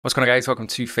What's going on, guys? Welcome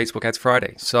to Facebook Ads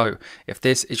Friday. So if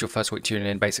this is your first week tuning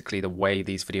in, basically the way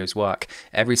these videos work,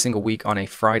 every single week on a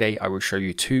Friday, I will show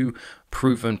you two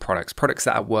proven products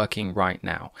that are working right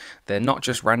now. They're not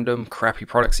just random crappy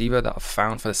products either that I've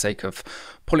found for the sake of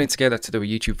pulling together to do a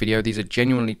YouTube video. These are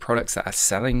genuinely products that are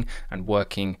selling and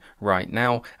working right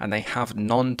now, and they have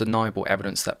non-deniable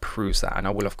evidence that proves that. And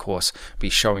I will, of course, be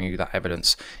showing you that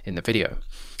evidence in the video.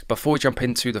 Before we jump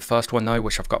into the first one though,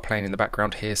 which I've got playing in the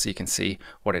background here so you can see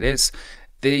what it is,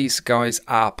 these guys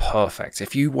are perfect.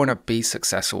 If you want to be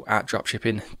successful at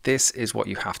dropshipping, this is what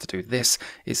you have to do. This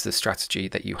is the strategy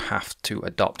that you have to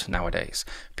adopt nowadays.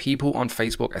 People on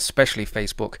Facebook, especially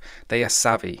Facebook, they are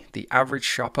savvy. The average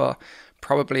shopper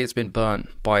probably has been burnt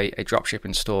by a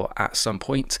dropshipping store at some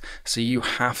point. So you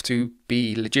have to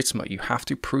be legitimate. You have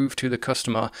to prove to the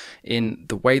customer in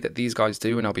the way that these guys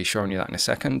do, and I'll be showing you that in a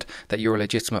second, that you're a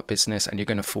legitimate business and you're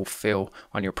going to fulfill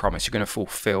on your promise. You're going to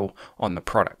fulfill on the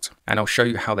product. And I'll show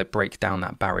you how they break down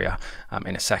that barrier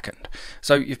in a second.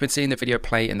 So you've been seeing the video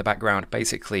play in the background.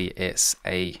 Basically, it's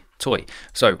a toy.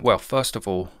 So, well, first of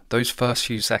all, those first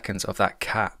few seconds of that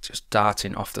cat just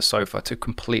darting off the sofa to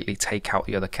completely take out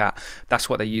the other cat, that's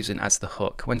what they're using as the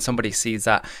hook. When somebody sees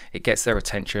that, it gets their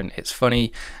attention, it's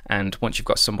funny, and once you've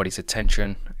got somebody's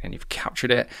attention and you've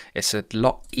captured it, it's a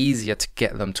lot easier to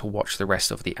get them to watch the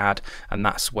rest of the ad, and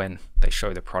that's when they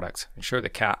show the product and show the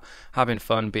cat having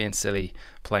fun, being silly,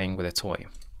 playing with a toy.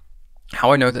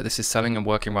 How I know that this is selling and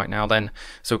working right now then,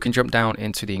 so we can jump down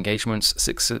into the engagements,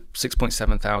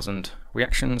 6.7 thousand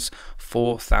reactions,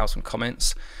 4,000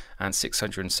 comments, and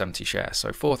 670 shares.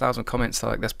 So 4,000 comments,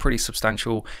 that's pretty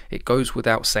substantial. It goes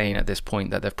without saying at this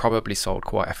point that they've probably sold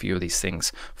quite a few of these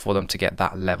things for them to get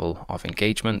that level of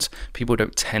engagement. People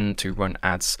don't tend to run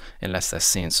ads unless they're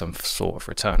seeing some sort of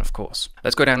return, of course.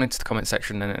 Let's go down into the comment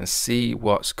section then and see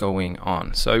what's going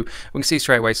on. So we can see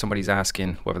straight away somebody's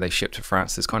asking whether they ship to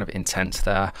France. There's kind of intent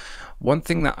there. One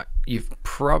thing that you've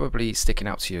probably sticking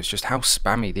out to you is just how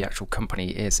spammy the actual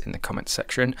company is in the comment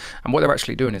section. And what they're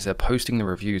actually doing is they're posting the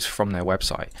reviews from their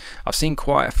website. I've seen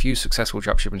quite a few successful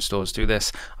dropshipping stores do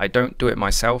this. I don't do it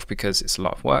myself because it's a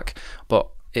lot of work, but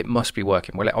it must be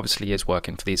working. Well, it obviously is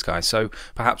working for these guys. So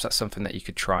perhaps that's something that you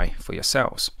could try for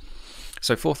yourselves.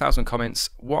 So 4,000 comments.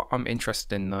 What I'm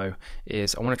interested in though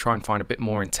is I want to try and find a bit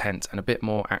more intent and a bit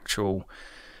more actual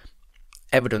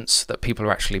evidence that people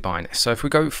are actually buying this. So if we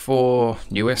go for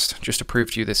newest, just to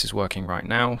prove to you this is working right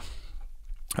now,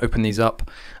 open these up.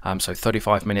 So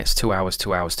 35 minutes, 2 hours,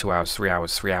 2 hours, 2 hours, 3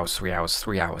 hours, 3 hours, 3 hours,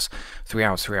 3 hours, 3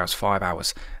 hours, 3 hours, 5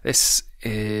 hours. This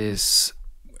is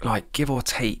like, give or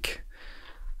take,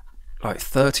 like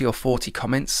 30 or 40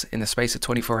 comments in the space of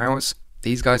 24 hours.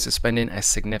 These guys are spending a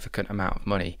significant amount of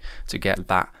money to get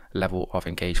that level of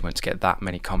engagement, to get that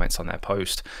many comments on their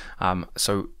post.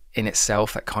 So in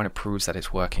itself, that kind of proves that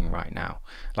it's working right now.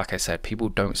 Like I said, people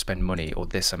don't spend money or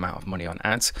this amount of money on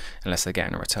ads unless they're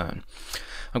getting a return.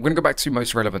 I'm going to go back to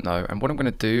most relevant though, and what I'm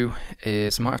going to do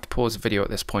is I might have to pause the video at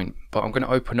this point, but I'm going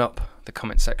to open up the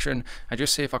comment section and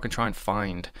just see if I can try and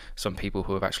find some people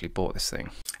who have actually bought this thing.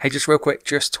 Hey, just real quick,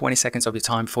 just 20 seconds of your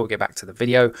time before we get back to the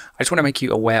video. I just want to make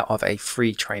you aware of a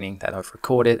free training that I've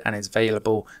recorded and is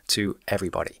available to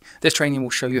everybody. This training will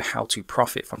show you how to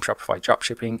profit from Shopify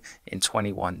dropshipping in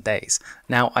 21 days.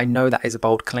 Now, I know that is a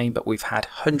bold claim, but we've had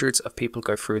hundreds of people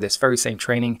go through this very same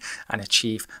training and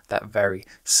achieve that very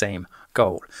same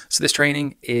goal. So this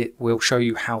training, it will show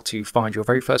you how to find your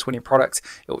very first winning product.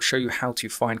 It will show you how to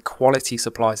find quality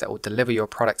suppliers that will deliver your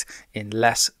product in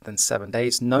less than 7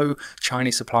 days. No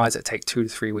Chinese suppliers that take 2 to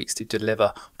 3 weeks to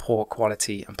deliver poor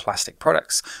quality and plastic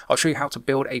products. I'll show you how to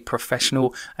build a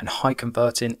professional and high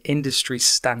converting industry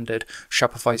standard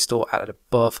Shopify store at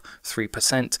above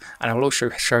 3%. And I'll also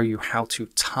show you how to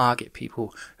target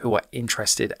people who are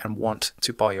interested and want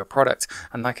to buy your product.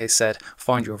 And like I said,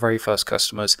 find your very first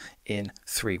customers in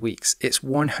 3 weeks. It's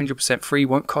 100% free,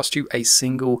 won't cost you a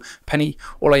single penny.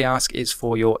 All I ask is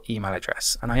for your email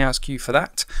address, and I ask you for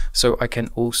that so I can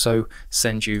also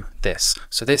send you this.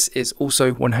 So this is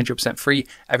also 100% free.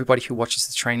 Everybody who watches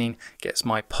the training gets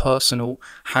my personal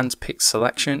hand-picked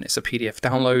selection. It's a PDF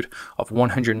download of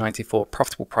 194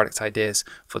 profitable product ideas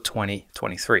for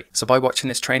 2023. So by watching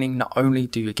this training, not only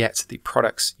do you get the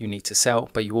products you need to sell,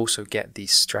 but you also get the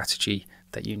strategy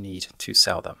that you need to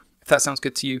sell them. If that sounds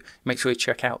good to you, make sure you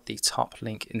check out the top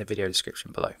link in the video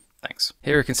description below. Thanks.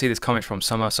 Here you can see this comment from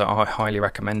Summer, so I highly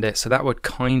recommend it. So that would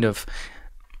kind of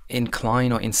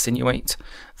incline or insinuate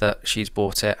that she's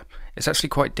bought it. It's actually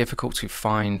quite difficult to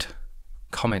find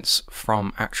comments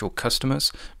from actual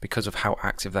customers because of how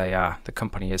active they are. The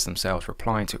company is themselves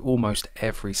replying to almost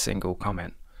every single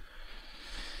comment.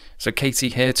 So Katie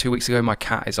here, 2 weeks ago, my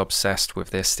cat is obsessed with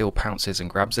this, still pounces and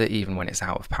grabs it even when it's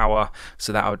out of power.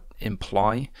 So that would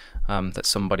imply that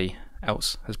somebody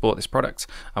else has bought this product.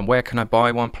 And where can I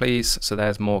buy one, please? So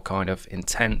there's more kind of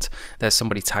intent. There's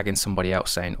somebody tagging somebody else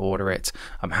saying order it.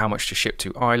 How much to ship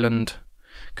to Ireland.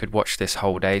 Could watch this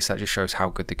whole day, so that just shows how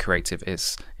good the creative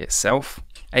is itself.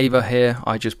 Ava here,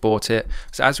 I just bought it.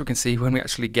 So as we can see, when we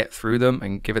actually get through them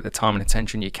and give it the time and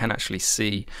attention, you can actually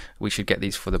see we should get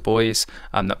these for the boys,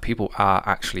 that people are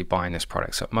actually buying this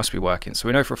product, so it must be working. So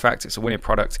we know for a fact it's a winning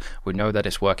product. We know that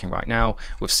it's working right now.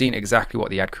 We've seen exactly what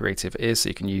the ad creative is, so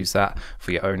you can use that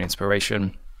for your own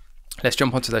inspiration. Let's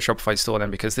jump onto their Shopify store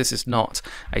then, because this is not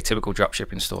a typical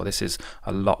dropshipping store. This is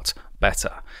a lot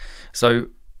better. So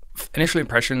initial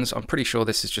impressions, I'm pretty sure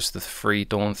this is just the free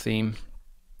Dawn theme.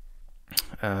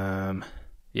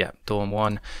 Yeah, Dawn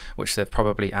 1, which they've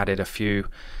probably added a few.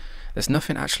 There's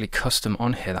nothing actually custom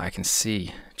on here that I can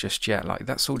see just yet. Like,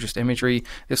 that's all just imagery.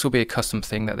 This will be a custom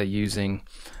thing that they're using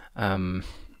an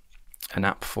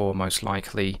app for, most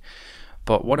likely.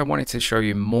 But what I wanted to show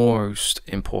you most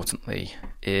importantly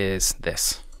is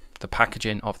this. The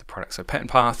packaging of the product. So Pet and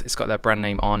Path, it's got their brand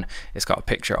name on, it's got a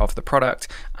picture of the product,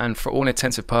 and for all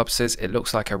intents and purposes it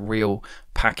looks like a real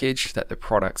package that the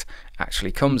product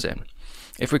actually comes in.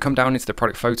 If we come down into the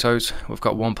product photos, we've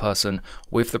got one person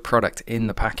with the product in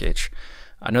the package,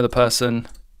 another person,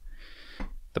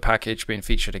 the package being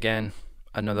featured again,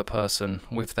 another person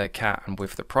with their cat and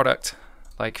with the product.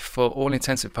 Like, for all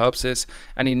intents and purposes,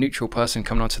 any neutral person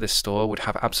coming onto this store would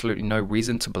have absolutely no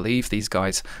reason to believe these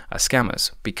guys are scammers,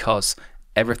 because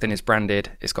everything is branded,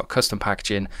 it's got custom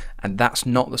packaging, and that's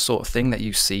not the sort of thing that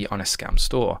you see on a scam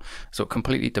store. So it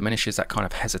completely diminishes that kind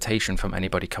of hesitation from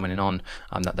anybody coming in on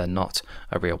that they're not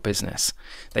a real business.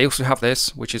 They also have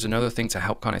this, which is another thing to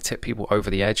help kind of tip people over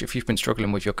the edge. If you've been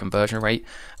struggling with your conversion rate,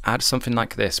 add something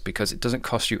like this, because it doesn't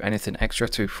cost you anything extra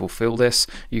to fulfill this.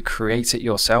 You create it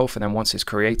yourself, and then once it's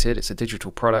created, it's a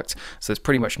digital product, so there's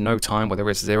pretty much no time, where there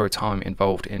is zero time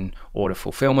involved in order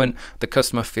fulfillment. The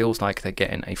customer feels like they're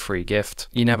getting a free gift.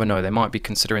 You never know, they might be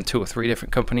considering 2 or 3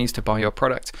 different companies to buy your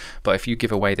product, but if you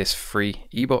give away this free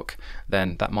ebook,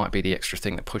 then that might be the extra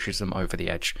thing that pushes them over the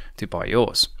edge to buy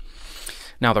yours.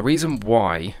 Now, the reason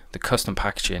why the custom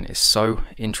packaging is so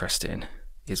interesting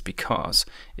is because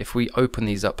if we open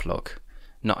these up, look,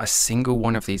 not a single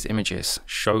one of these images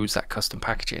shows that custom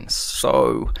packaging.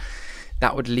 So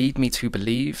that would lead me to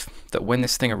believe that when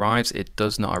this thing arrives, it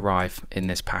does not arrive in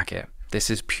this packet.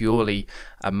 This is purely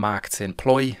a marketing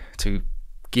ploy to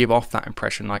give off that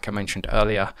impression, like I mentioned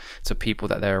earlier, to people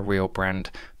that they're a real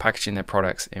brand, packaging their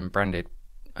products in branded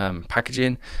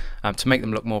packaging, to make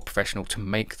them look more professional, to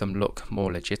make them look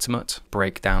more legitimate,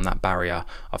 break down that barrier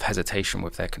of hesitation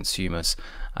with their consumers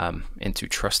into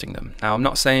trusting them. Now, I'm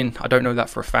not saying I don't know that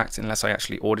for a fact. Unless I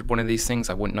actually ordered one of these things,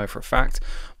 I wouldn't know for a fact,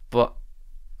 but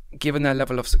given their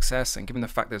level of success and given the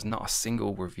fact there's not a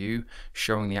single review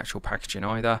showing the actual packaging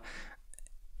either,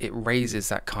 it raises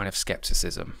that kind of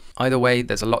skepticism. Either way,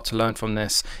 there's a lot to learn from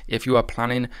this. If you are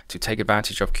planning to take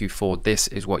advantage of Q4, this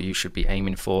is what you should be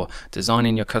aiming for.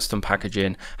 Designing your custom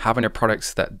packaging, having a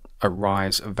product that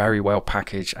arrives very well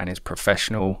packaged and is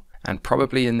professional, and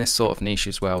probably in this sort of niche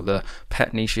as well. The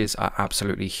pet niches are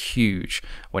absolutely huge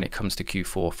when it comes to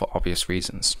Q4 for obvious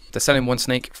reasons. They're selling one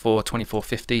snake for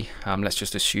 $24.50. Let's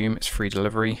just assume it's free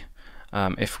delivery.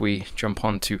 If we jump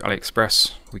on to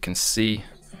AliExpress, we can see,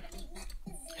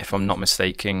 if I'm not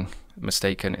mistaken,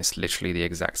 it's literally the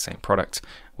exact same product,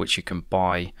 which you can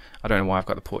buy. I don't know why I've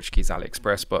got the Portuguese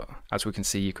AliExpress, but as we can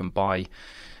see, you can buy,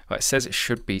 well, it says it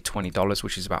should be $20,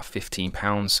 which is about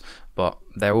 £15, but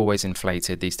they're always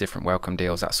inflated, these different welcome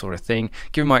deals, that sort of thing.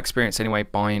 Given my experience anyway,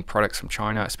 buying products from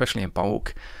China, especially in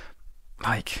bulk,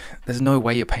 like, there's no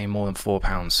way you're paying more than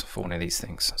 £4 for one of these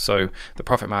things. So the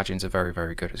profit margins are very,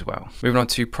 very good as well. Moving on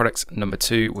to product number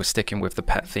 2, we're sticking with the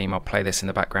pet theme. I'll play this in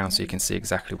the background so you can see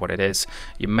exactly what it is.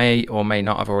 You may or may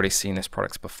not have already seen this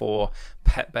product before.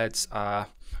 Pet beds are,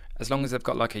 as long as they've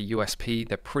got like a USP,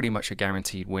 they're pretty much a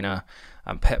guaranteed winner.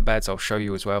 Pet beds, I'll show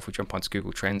you as well. If we jump onto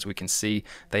Google Trends, we can see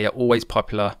they are always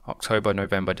popular October,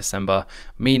 November, December,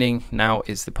 meaning now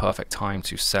is the perfect time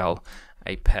to sell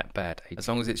a pet bed. As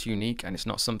long as it's unique and it's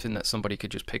not something that somebody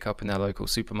could just pick up in their local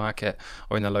supermarket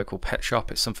or in their local pet shop,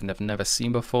 it's something they've never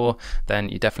seen before, then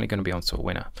you're definitely going to be onto a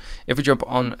winner. If we jump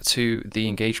on to the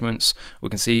engagements, we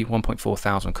can see 1.4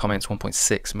 thousand comments,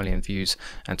 1.6 million views,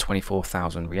 and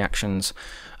 24,000 reactions.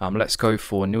 Let's go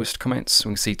for newest comments.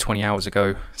 We can see 20 hours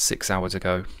ago, 6 hours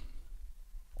ago,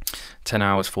 10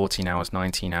 hours, 14 hours,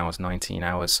 19 hours, 19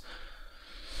 hours.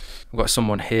 We've got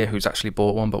someone here who's actually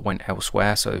bought one but went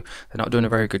elsewhere, so they're not doing a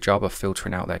very good job of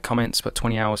filtering out their comments. But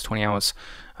 20 hours,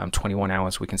 21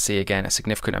 hours, we can see again a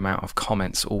significant amount of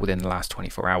comments all within the last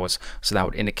 24 hours. So that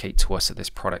would indicate to us that this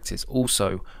product is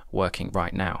also working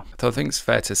right now. So I think it's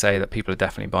fair to say that people are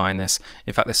definitely buying this.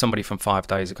 In fact, there's somebody from 5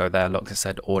 days ago there looked and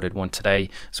said ordered one today.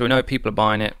 So we know people are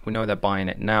buying it. We know they're buying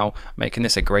it now, making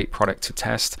this a great product to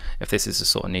test if this is the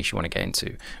sort of niche you want to get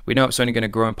into. We know it's only going to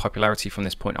grow in popularity from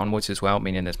this point onwards as well,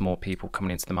 meaning there's more people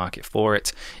coming into the market for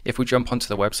it. If we jump onto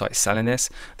the website selling this,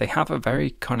 they have a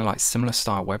very kind of like similar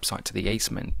style website to the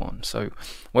Aceman one. So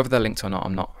whether they're linked or not,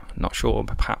 I'm not sure,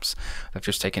 but perhaps they've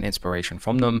just taken inspiration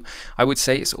from them. I would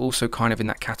say it's also kind of in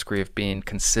that category of being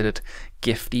considered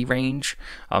gifty range.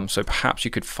 So perhaps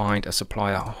you could find a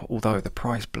supplier, although the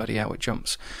price, bloody hell, it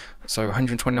jumps. So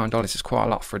 $129 is quite a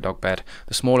lot for a dog bed.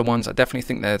 The smaller ones, I definitely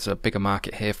think there's a bigger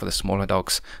market here for the smaller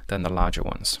dogs than the larger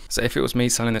ones. So if it was me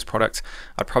selling this product,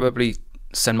 I'd probably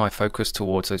send my focus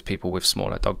towards those people with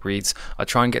smaller dog breeds. I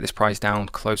try and get this price down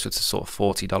closer to sort of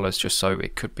 $40, just so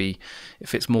it could be,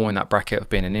 if it's more in that bracket of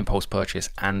being an impulse purchase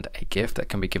and a gift that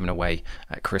can be given away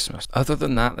at Christmas. Other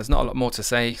than that, there's not a lot more to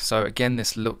say. So again,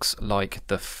 this looks like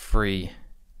the free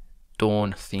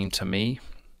Dawn theme to me,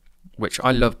 which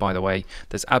I love, by the way.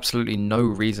 There's absolutely no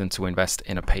reason to invest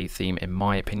in a paid theme, in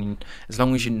my opinion. As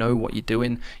long as you know what you're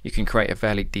doing, you can create a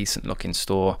fairly decent looking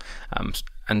store.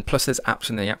 And plus there's apps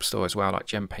in the App Store as well, like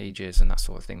Gem Pages and that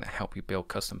sort of thing, that help you build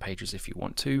custom pages if you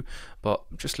want to. But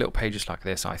just little pages like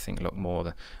this, I think, look more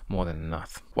than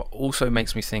enough. What also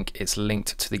makes me think it's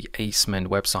linked to the Aceman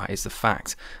website is the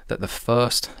fact that the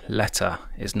first letter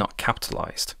is not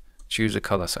capitalized. Choose a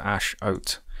color, so ash,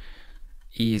 oat.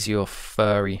 Ease your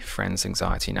furry friend's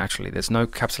anxiety. Naturally, there's no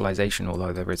capitalization,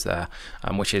 although there is there,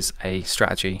 which is a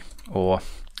strategy or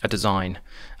a design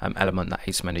element that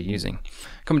Aceman are using.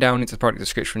 Come down into the product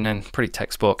description, then pretty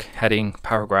textbook, heading,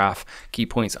 paragraph, key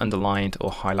points underlined or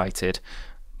highlighted,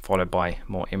 followed by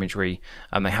more imagery.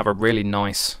 They have a really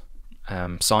nice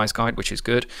size guide, which is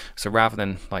good. So rather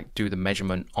than like do the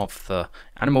measurement of the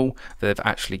animal, they've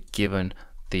actually given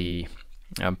the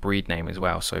breed name as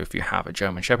well. So if you have a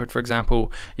German Shepherd, for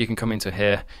example, you can come into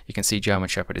here, you can see German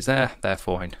Shepherd is there,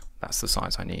 therefore that's the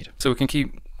size I need. So we can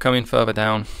keep coming further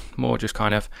down, more just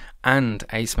kind of, and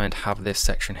Aceman have this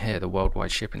section here, the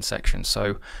worldwide shipping section.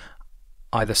 So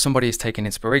either somebody is taking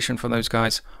inspiration from those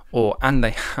guys, and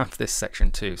they have this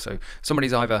section too. So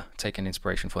somebody's either taking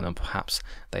inspiration from them, perhaps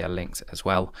they are linked as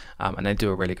well. And they do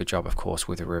a really good job, of course,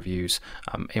 with the reviews.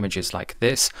 Images like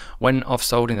this. When I've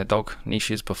sold in the dog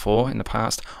niches before in the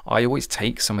past, I always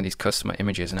take some of these customer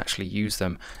images and actually use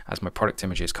them as my product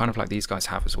images, kind of like these guys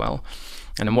have as well.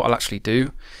 And then what I'll actually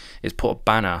do is put a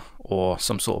banner or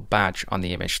some sort of badge on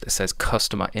the image that says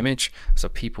customer image, so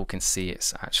people can see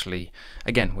it's actually,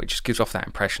 again, which just gives off that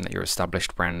impression that you're an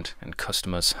established brand and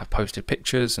customers have posted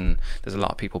pictures and there's a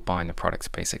lot of people buying the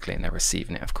product basically, and they're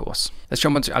receiving it, of course. Let's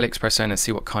jump onto AliExpress then and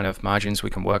see what kind of margins we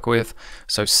can work with.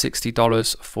 So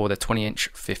 $60 for the 20-inch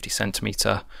 50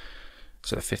 centimeter.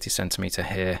 So the 50 centimeter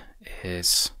here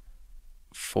is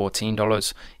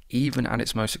 $14. Even at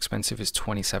its most expensive is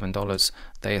 $27.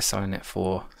 They are selling it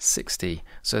for $60.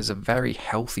 So there's a very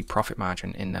healthy profit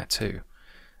margin in there too,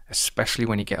 especially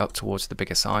when you get up towards the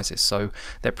bigger sizes. So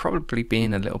they're probably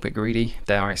being a little bit greedy,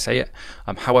 dare I say it.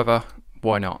 However,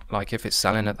 why not? Like, if it's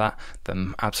selling at that,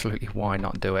 then absolutely why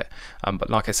not do it? But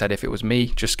like I said, if it was me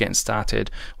just getting started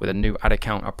with a new ad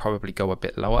account, I'd probably go a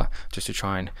bit lower just to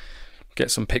try and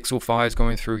get some pixel fires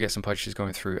going through, get some purchases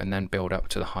going through, and then build up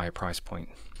to the higher price point.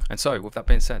 And so with that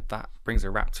being said, that brings a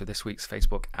wrap to this week's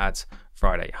Facebook Ads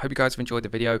Friday. I hope you guys have enjoyed the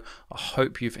video. I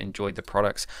hope you've enjoyed the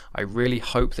products. I really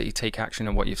hope that you take action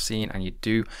on what you've seen and you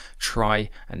do try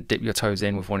and dip your toes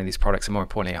in with one of these products. And more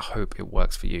importantly, I hope it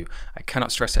works for you. I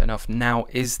cannot stress it enough. Now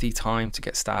is the time to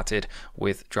get started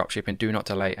with dropshipping. Do not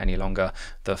delay any longer.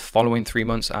 The following 3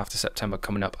 months after September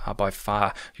coming up are by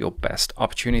far your best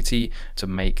opportunity to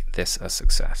make this a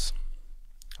success.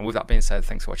 And with that being said,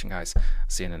 thanks for watching, guys.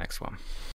 See you in the next one.